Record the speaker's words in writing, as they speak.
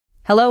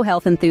Hello,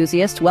 health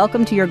enthusiasts.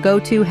 Welcome to your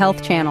go-to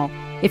health channel.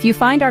 If you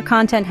find our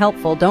content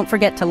helpful, don't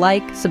forget to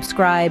like,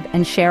 subscribe,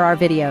 and share our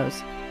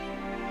videos.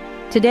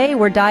 Today,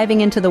 we're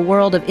diving into the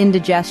world of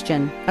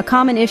indigestion, a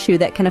common issue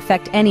that can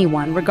affect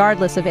anyone,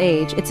 regardless of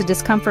age. It's a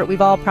discomfort we've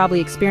all probably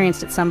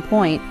experienced at some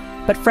point,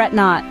 but fret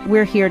not,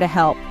 we're here to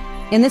help.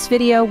 In this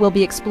video, we'll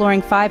be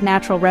exploring 5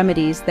 natural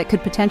remedies that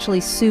could potentially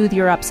soothe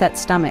your upset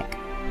stomach.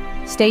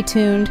 Stay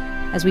tuned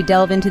as we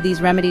delve into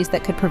these remedies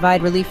that could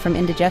provide relief from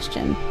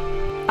indigestion.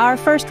 Our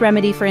first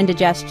remedy for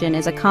indigestion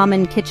is a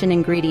common kitchen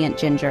ingredient,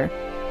 ginger.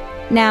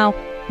 Now,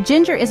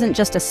 ginger isn't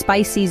just a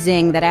spicy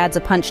zing that adds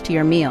a punch to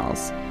your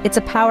meals. It's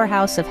a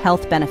powerhouse of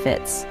health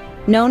benefits.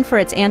 Known for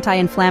its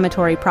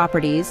anti-inflammatory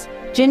properties,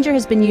 ginger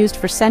has been used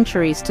for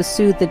centuries to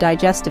soothe the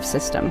digestive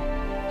system.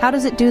 How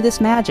does it do this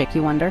magic,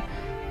 you wonder?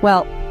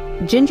 Well,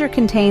 ginger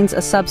contains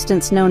a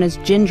substance known as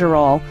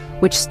gingerol,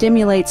 which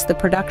stimulates the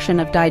production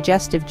of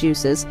digestive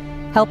juices,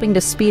 helping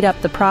to speed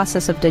up the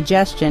process of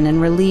digestion and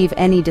relieve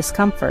any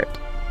discomfort.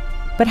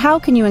 But how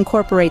can you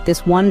incorporate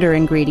this wonder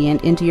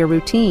ingredient into your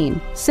routine?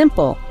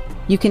 Simple.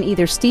 You can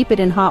either steep it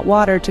in hot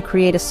water to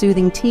create a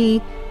soothing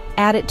tea,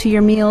 add it to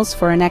your meals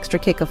for an extra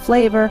kick of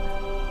flavor,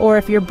 or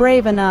if you're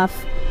brave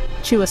enough,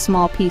 chew a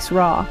small piece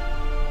raw.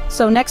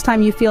 So next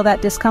time you feel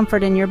that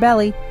discomfort in your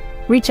belly,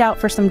 reach out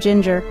for some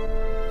ginger.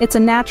 It's a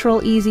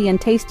natural, easy, and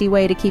tasty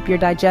way to keep your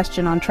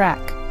digestion on track.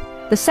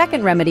 The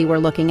second remedy we're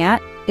looking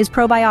at is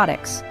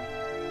probiotics.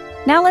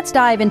 Now let's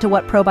dive into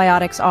what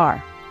probiotics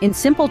are. In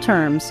simple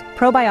terms,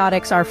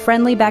 probiotics are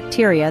friendly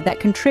bacteria that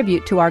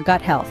contribute to our gut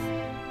health.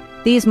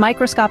 These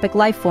microscopic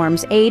life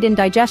forms aid in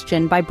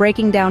digestion by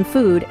breaking down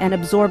food and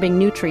absorbing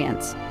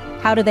nutrients.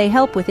 How do they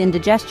help with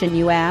indigestion,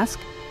 you ask?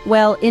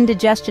 Well,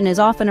 indigestion is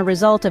often a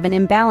result of an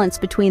imbalance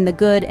between the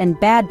good and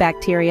bad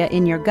bacteria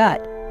in your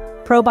gut.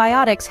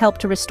 Probiotics help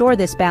to restore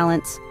this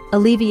balance,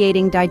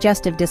 alleviating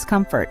digestive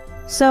discomfort.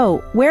 So,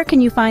 where can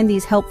you find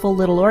these helpful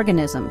little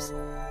organisms?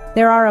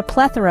 There are a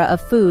plethora of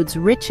foods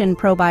rich in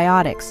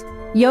probiotics.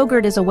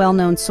 Yogurt is a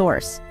well-known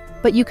source,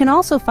 but you can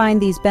also find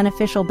these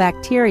beneficial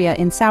bacteria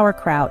in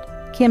sauerkraut,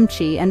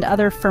 kimchi, and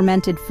other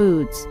fermented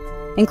foods.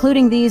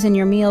 Including these in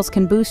your meals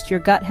can boost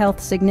your gut health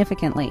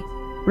significantly.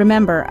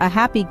 Remember, a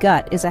happy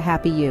gut is a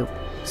happy you.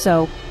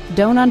 So,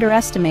 don't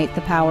underestimate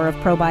the power of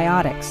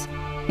probiotics.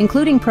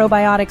 Including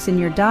probiotics in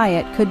your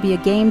diet could be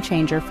a game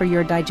changer for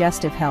your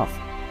digestive health.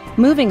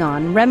 Moving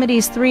on,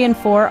 remedies 3 and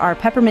 4 are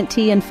peppermint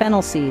tea and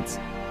fennel seeds.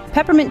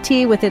 Peppermint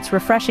tea with its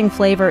refreshing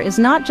flavor is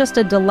not just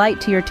a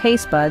delight to your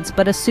taste buds,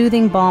 but a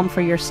soothing balm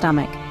for your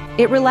stomach.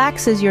 It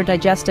relaxes your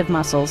digestive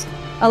muscles,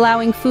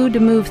 allowing food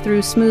to move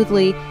through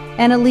smoothly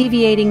and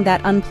alleviating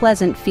that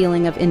unpleasant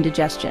feeling of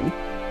indigestion.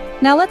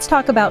 Now let's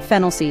talk about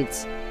fennel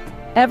seeds.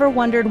 Ever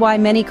wondered why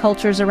many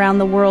cultures around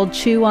the world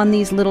chew on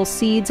these little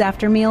seeds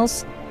after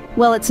meals?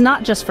 Well, it's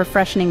not just for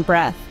freshening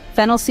breath.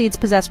 Fennel seeds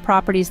possess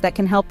properties that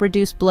can help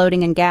reduce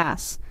bloating and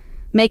gas,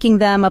 making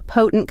them a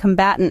potent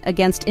combatant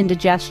against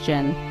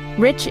indigestion.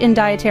 Rich in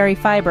dietary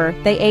fiber,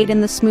 they aid in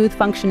the smooth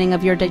functioning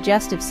of your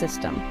digestive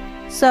system.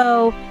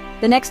 So,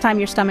 the next time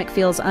your stomach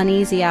feels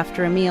uneasy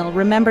after a meal,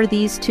 remember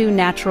these 2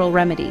 natural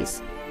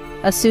remedies.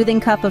 A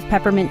soothing cup of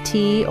peppermint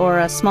tea or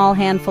a small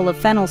handful of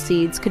fennel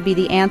seeds could be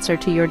the answer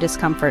to your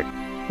discomfort.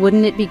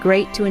 Wouldn't it be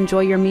great to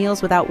enjoy your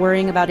meals without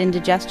worrying about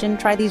indigestion?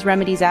 Try these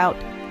remedies out.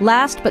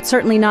 Last but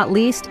certainly not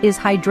least is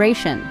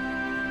hydration.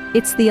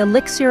 It's the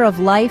elixir of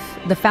life,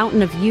 the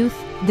fountain of youth,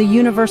 the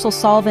universal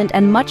solvent,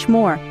 and much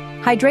more.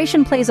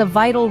 Hydration plays a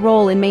vital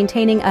role in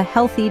maintaining a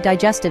healthy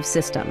digestive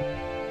system.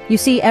 You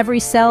see, every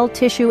cell,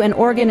 tissue, and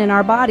organ in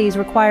our bodies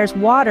requires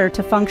water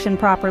to function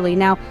properly.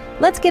 Now,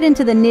 let's get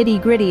into the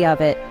nitty-gritty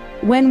of it.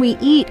 When we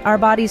eat, our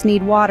bodies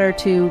need water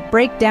to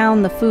break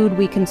down the food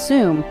we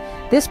consume.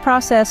 This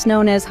process,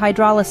 known as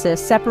hydrolysis,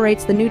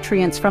 separates the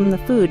nutrients from the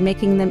food,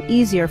 making them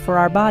easier for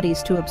our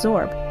bodies to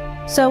absorb.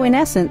 So, in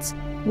essence,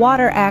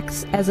 water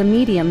acts as a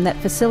medium that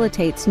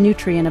facilitates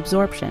nutrient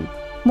absorption.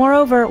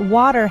 Moreover,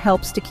 water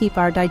helps to keep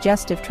our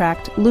digestive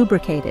tract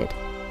lubricated.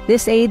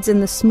 This aids in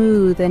the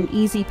smooth and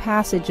easy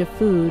passage of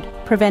food,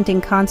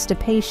 preventing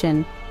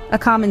constipation, a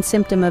common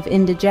symptom of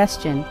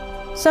indigestion.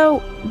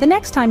 So, the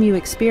next time you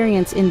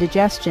experience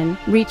indigestion,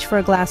 reach for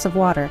a glass of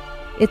water.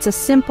 It's a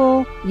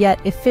simple yet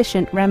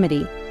efficient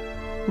remedy.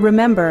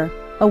 Remember,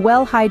 a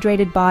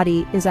well-hydrated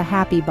body is a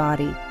happy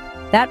body.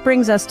 That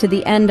brings us to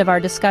the end of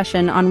our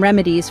discussion on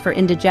remedies for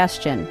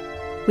indigestion.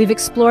 We've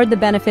explored the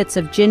benefits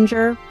of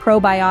ginger,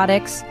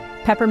 probiotics,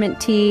 peppermint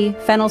tea,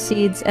 fennel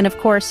seeds, and of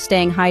course,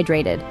 staying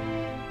hydrated.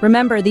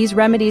 Remember, these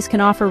remedies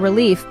can offer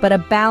relief, but a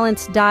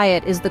balanced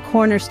diet is the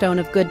cornerstone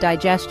of good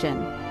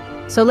digestion.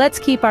 So let's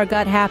keep our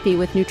gut happy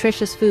with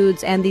nutritious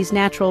foods and these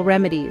natural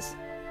remedies.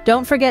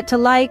 Don't forget to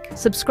like,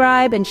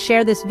 subscribe, and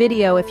share this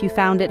video if you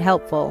found it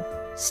helpful.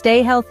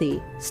 Stay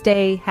healthy,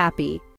 stay happy.